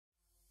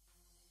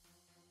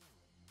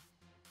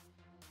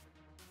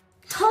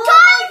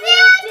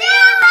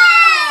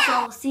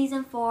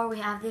season 4, we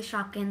have the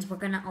Shopkins. We're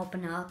gonna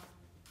open up.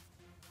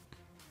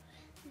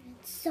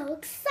 It's so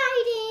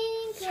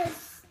exciting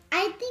because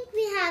I think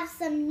we have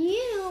some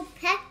new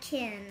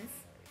Petkins.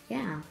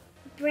 Yeah.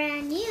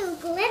 Brand new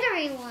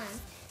glittery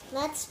ones.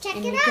 Let's check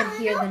And it you out.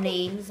 can hear the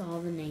names, all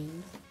the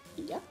names.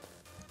 Yep.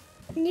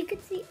 And you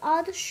can see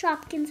all the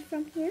Shopkins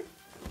from here.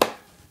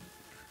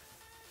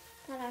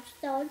 That are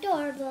so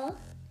adorable.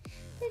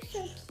 They're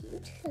so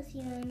cute because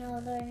you don't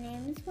know their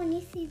names when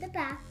you see the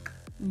back.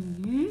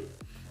 Mm-hmm.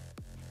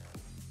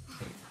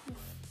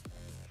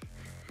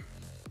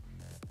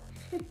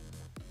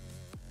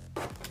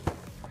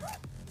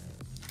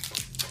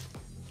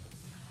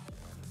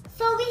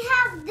 So we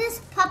have this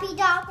puppy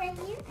dog right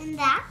here and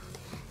that.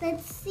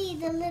 Let's see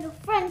the little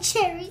front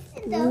cherries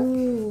in those.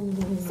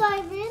 Ooh. So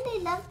I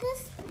really love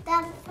this.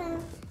 That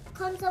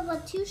comes up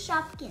with 2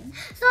 Shopkins.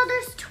 So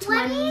there's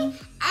 20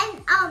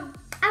 and I'm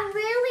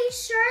really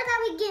sure that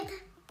we get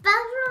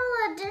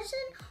Federal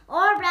Edition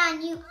or brand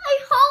new. I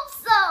hope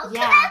so.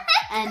 Yeah,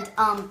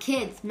 and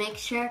kids, make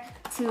sure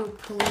to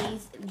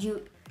please,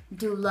 you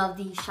do love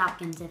these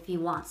Shopkins if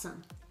you want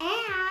some.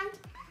 And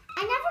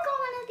I never got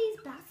one of these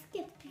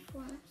baskets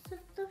before. So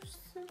they're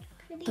so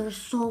pretty. They're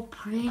so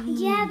pretty.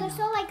 Yeah, they're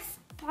so like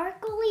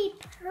sparkly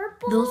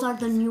purple. Those are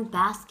the new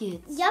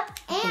baskets. Yep,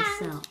 that they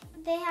and sell.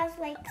 they have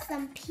like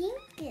some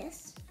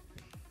pinkish.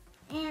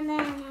 And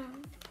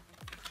then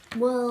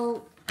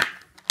Well,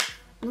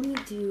 let me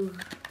do.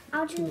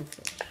 I'll do the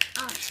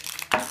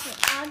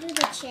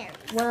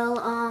cherries. Well,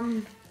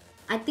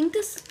 I think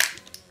this.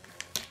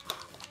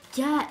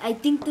 Yeah, I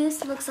think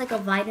this looks like a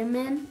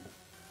vitamin.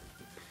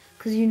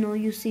 Cause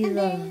you see And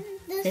the then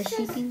this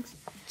fishy is things.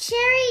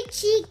 Cherry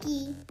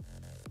Cheeky.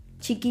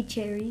 Cheeky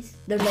cherries.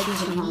 They're like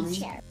Cheeky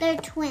cherry. They're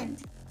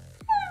twins.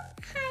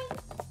 Hi.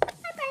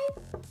 Bye-bye.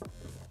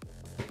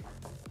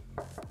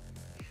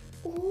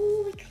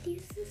 Oh, we could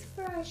use this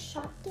for our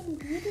Shopkin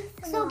beauty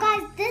salon. So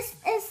guys, this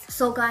is...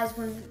 So guys,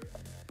 when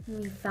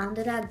we found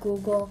it at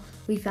Google,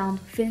 we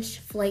found Fish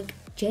Flake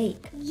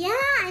Jake. Yeah,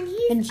 and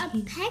he's a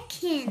he-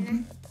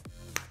 Pekin.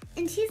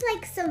 And he's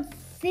like some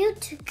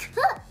food to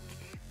cook.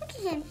 Look at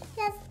him.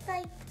 He has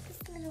like this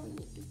little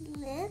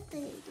lid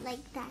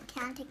like that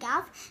can't take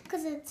off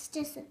because it's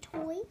just a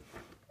toy.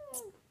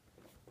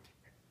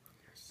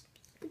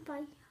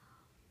 Goodbye.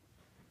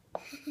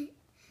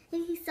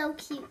 And he's so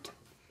cute.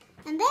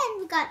 And then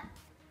we got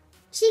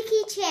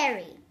Cheeky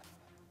Cherry.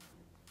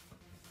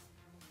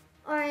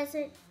 Or is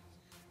it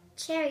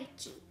Cherry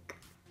Cheek?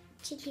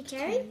 Cheeky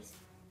Cherry? Cherries.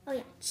 Oh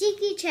yeah,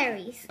 Cheeky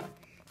Cherries.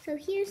 So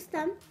here's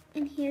some,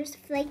 and here's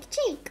Flake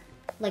Cheek.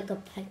 Like a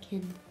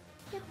pekin.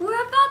 Yep. We're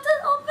about to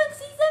open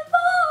season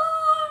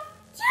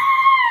 4!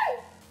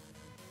 Yay!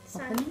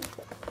 Sorry. Open it.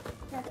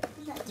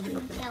 That's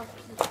really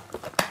healthy.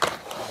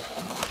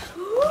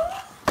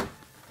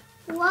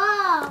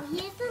 Whoa,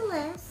 here's the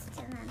list,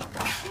 and then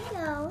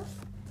here goes.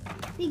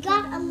 We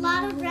got a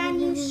lot of brand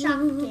new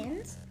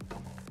Shopkins.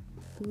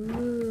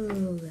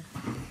 Ooh.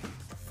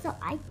 So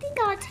I think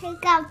I'll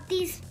take out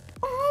these.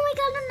 Oh, I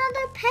got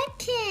another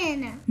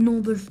Pekin.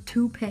 No, there's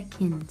 2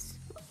 pekins.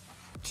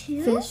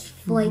 2? Fish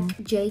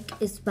Flake Jake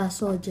is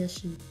special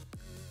edition.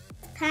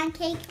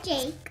 Pancake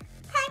Jake.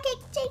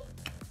 Pancake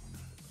Jake.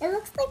 It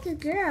looks like a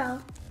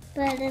girl,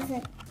 but it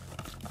isn't.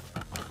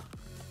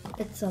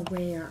 It's a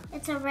rare.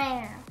 It's a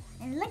rare.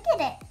 And look at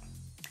it.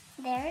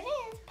 There it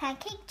is.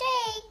 Pancake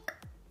Jake.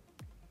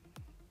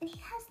 And he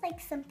has like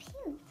some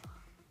pink.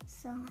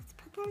 So let's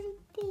put that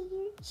in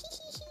there.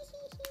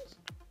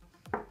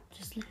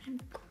 Just let him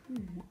go.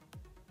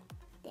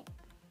 There.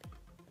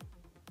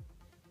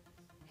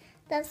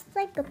 That's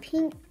like a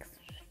pink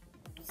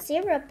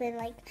syrup and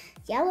like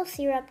yellow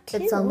syrup too.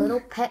 It's a little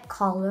pet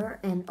collar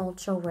and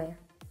ultra rare.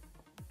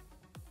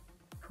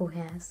 Who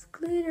has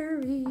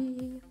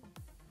glittery?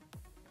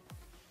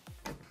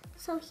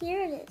 So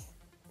here it is.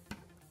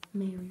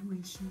 Mary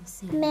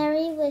Wishes.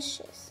 Merry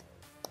Wishes.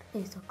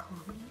 Is a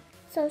comet.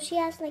 So she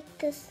has like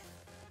this,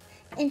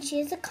 and she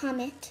is a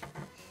comet.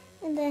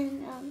 And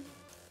then,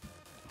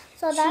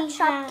 so that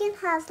Shopkin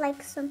has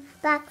like some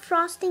black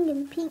frosting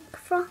and pink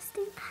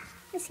frosting.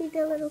 I see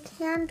the little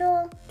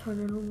candle.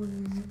 Turn it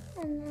on.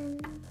 And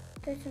then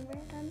there's some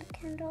red on the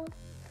candle.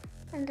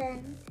 And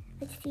then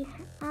I see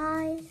her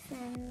eyes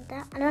and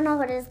that. I don't know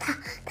what it is.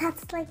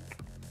 That's like,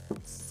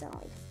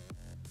 so.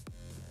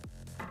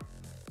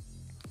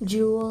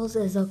 Jules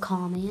is a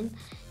common,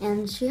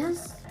 and she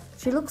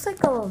looks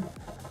like a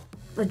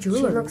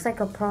jewelry. She looks like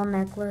a pearl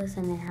necklace,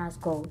 and it has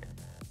gold.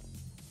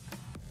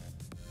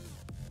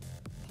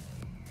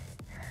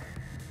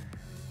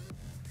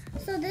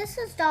 So this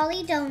is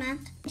Dolly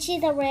Donut.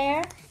 She's a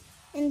rare,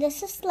 and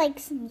this is like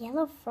some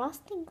yellow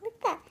frosting. Look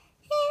at that.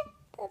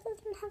 That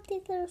doesn't have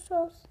these little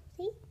swirls.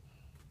 See?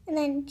 And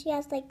then she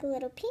has like a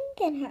little pink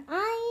in her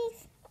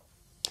eyes.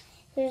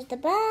 Here's the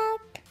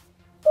back.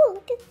 Oh,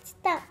 look at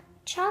that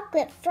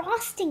chocolate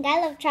frosting.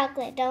 I love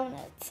chocolate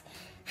donuts.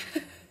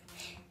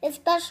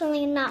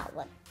 Especially not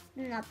with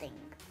nothing.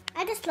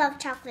 I just love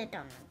chocolate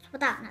donuts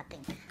without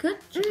nothing. Good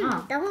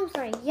job. Those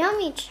are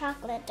yummy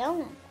chocolate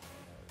donuts.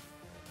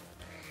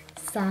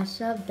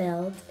 Sasha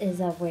belt is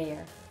a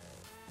rare.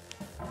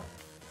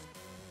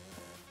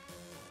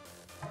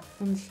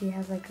 And she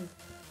has like a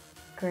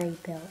gray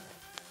belt.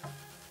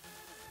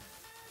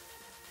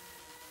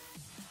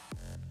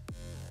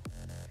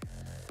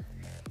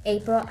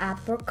 April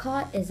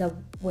apricot is a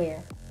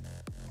rare.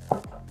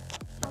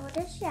 What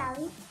is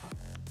Shelly?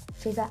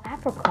 She's an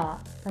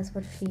apricot. That's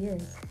what she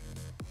is.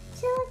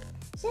 She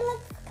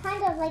looks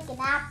kind of like an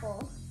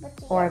apple. But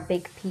Or a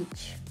big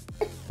peach.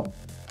 a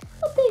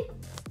big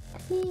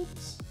peach.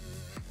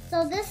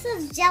 So this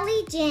is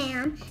Jelly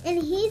Jam,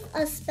 and he's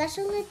a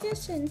special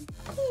edition.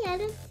 Hey, I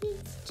don't see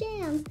his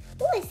jam.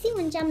 Oh, I see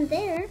one jam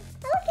there.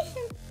 Oh, look at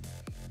him.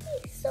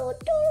 He's so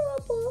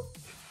adorable.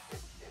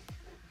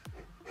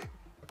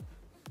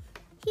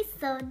 He's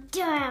so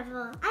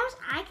adorable. I wish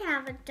I could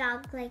have a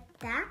dog like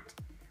that.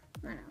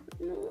 No.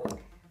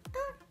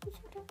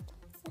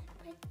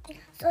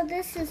 So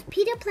this is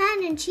Peter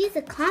Pan, and she's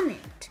a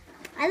comet.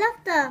 I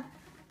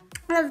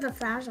love the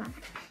flowers on her.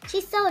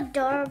 She's so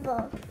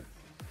adorable.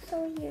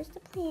 So here's the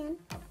plan.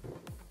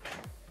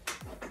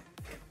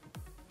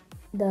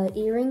 The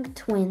earring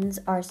twins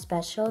are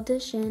special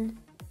edition.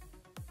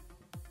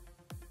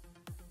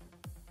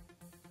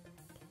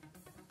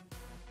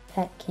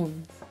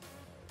 Petkins.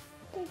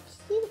 They're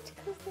cute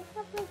because they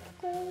have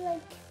they're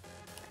like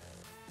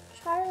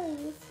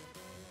Charlies.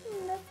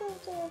 That's so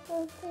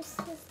adorable. They're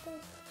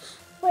sisters.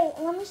 Wait,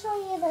 let me show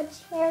you the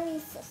cherry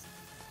sisters.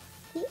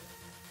 See?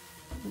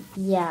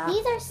 Yeah.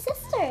 These are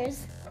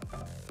sisters.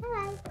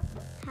 Hi.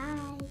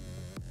 Hi.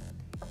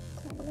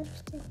 My little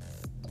sisters.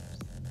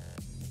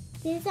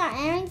 These are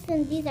earrings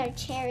and these are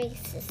cherry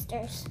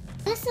sisters.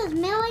 This is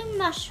Millie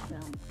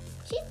Mushroom.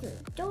 She's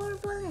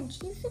adorable and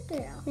she's a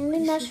girl.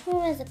 Millie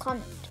Mushroom is a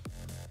comet.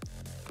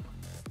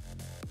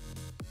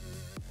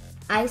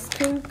 Ice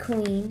Cream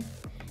Queen,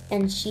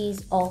 and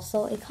she's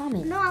also a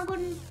comet. No, I'm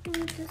going to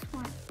do this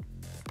one.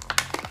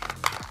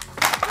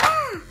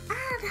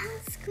 That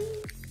was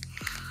green.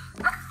 Oh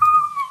my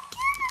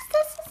goodness,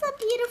 this is a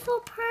beautiful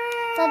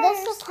purse. So this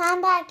is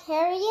Handbag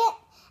Harriet,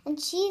 and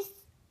she's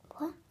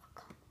what?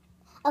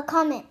 A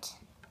comet.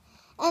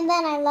 And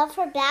then I love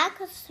her bag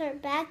because her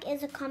bag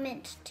is a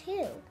comet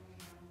too.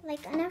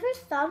 Like I never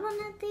saw one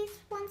of these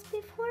ones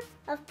before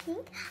of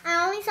pink.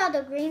 I only saw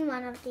the green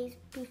one of these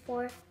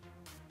before.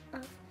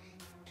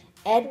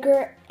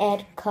 Edgar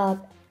Ed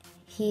Cup,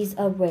 he's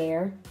a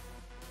rare,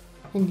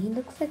 and he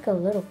looks like a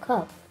little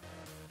cup.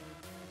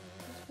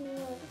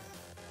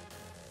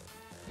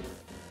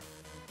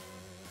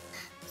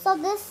 So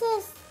this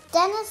is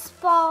Dennis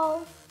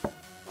Ball,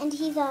 and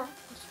he's a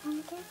which one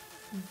again?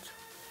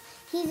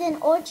 He's an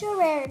ultra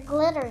rare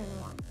glittering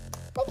one.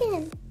 Look at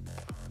him.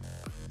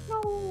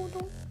 No,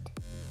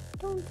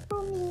 don't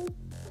throw me.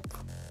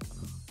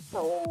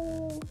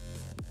 No.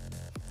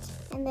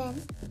 And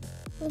then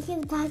look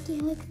at that. He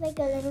looks like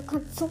a little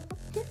console.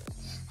 I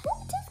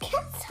just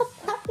can't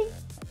stop laughing.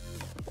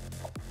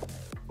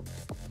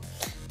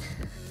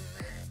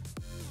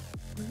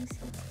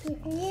 Here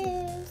he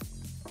is.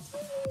 Oh,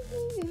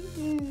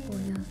 he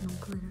has no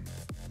glitter.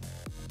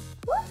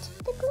 What?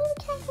 The glitter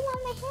can't come on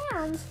my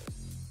hands.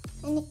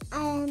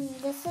 And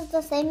this is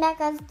the same bag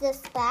as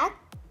this bag,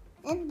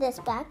 and this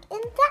bag,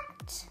 and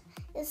that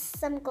is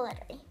some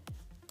glittery.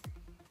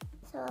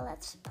 So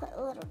let's put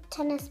a little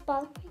tennis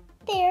ball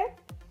right there,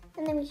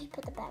 and then we should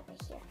put the bag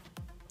right here.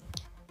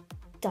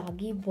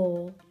 Doggy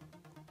Bowl,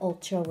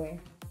 ultra rare.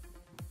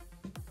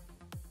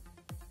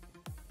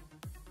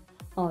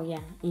 Oh yeah,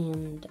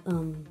 and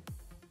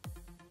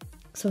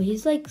so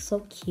he's like so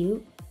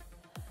cute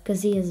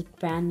because he has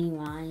brand new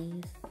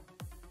eyes.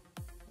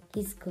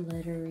 He's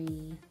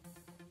glittery.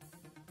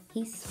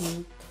 He's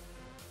sweet.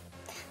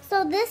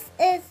 So this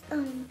is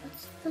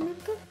what's the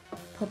number?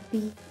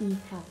 Puppy E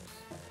House.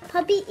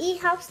 Puppy E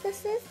House.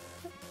 This is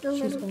the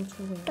She's little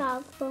ultra rare.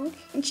 dog bone,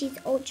 and she's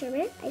ultra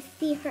rare. I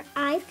see her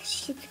eyes because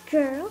she's a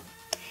girl,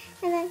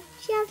 and then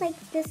she has like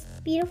this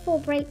beautiful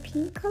bright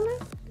pink color,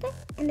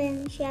 and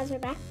then she has her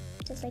back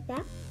just like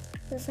that,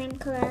 the same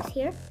color as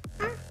here,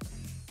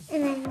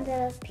 and then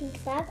the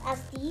pink bag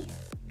as these.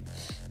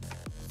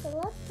 So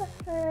let's put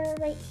her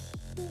right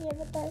here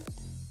with the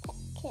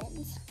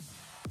Petkins.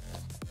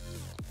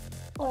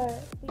 Or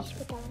we should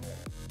put down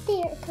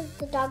there because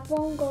the dog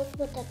bone goes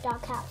with the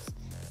dog house.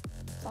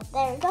 So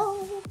there we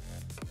go.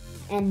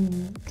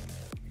 And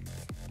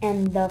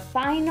the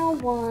final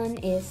one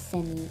is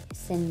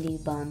Cindy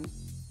Bun,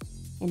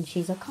 and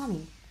she's a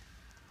commie.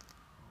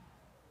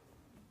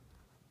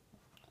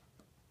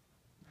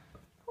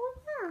 Oh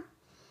yeah,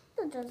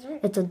 the dessert.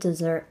 It's a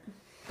dessert.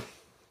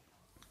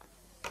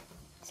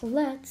 So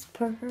let's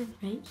put her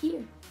right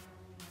here.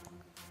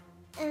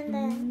 And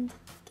then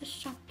the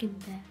Shopkins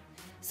bag.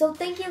 So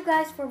thank you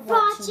guys for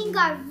watching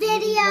our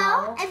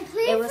video. And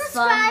please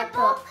subscribe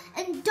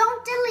and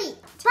don't delete.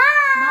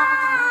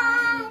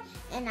 Bye.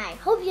 And I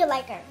hope you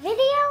like our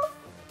video.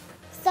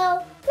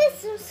 So please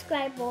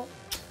subscribe. Look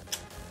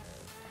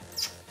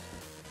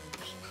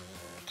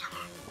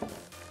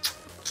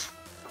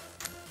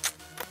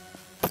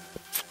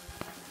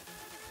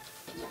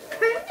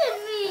at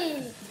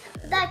me.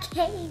 That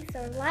case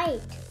or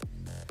like.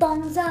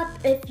 Thumbs up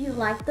if you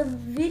like the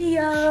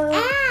video.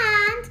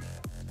 And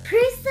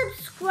please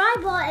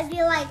subscribe if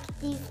you like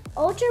these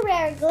ultra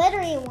rare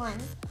glittery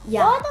ones.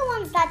 Yeah. Or the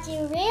ones that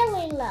you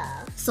really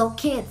love. So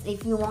kids,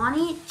 if you want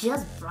it,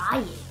 just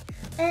buy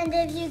it. And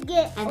if you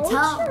get And ultra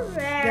tell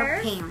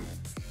rares. your parents.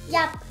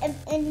 Yep,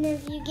 and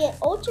if you get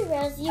ultra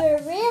rares, you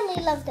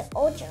really love the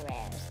ultra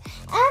rares.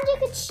 And you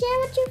could share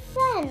with your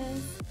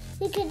friends.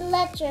 You could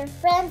let your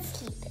friends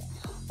keep it.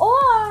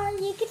 Or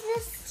you could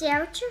just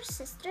share with your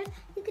sisters.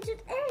 You could do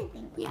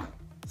everything with Yeah.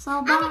 it.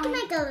 So bye. And you can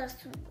make a little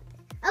swim with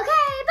it.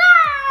 Okay,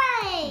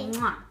 bye!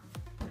 Mwah.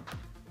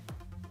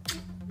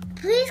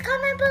 Please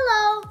comment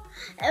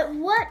below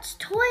what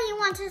toy you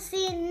want to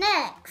see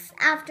next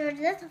after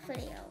this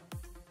video.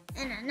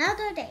 And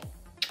another day.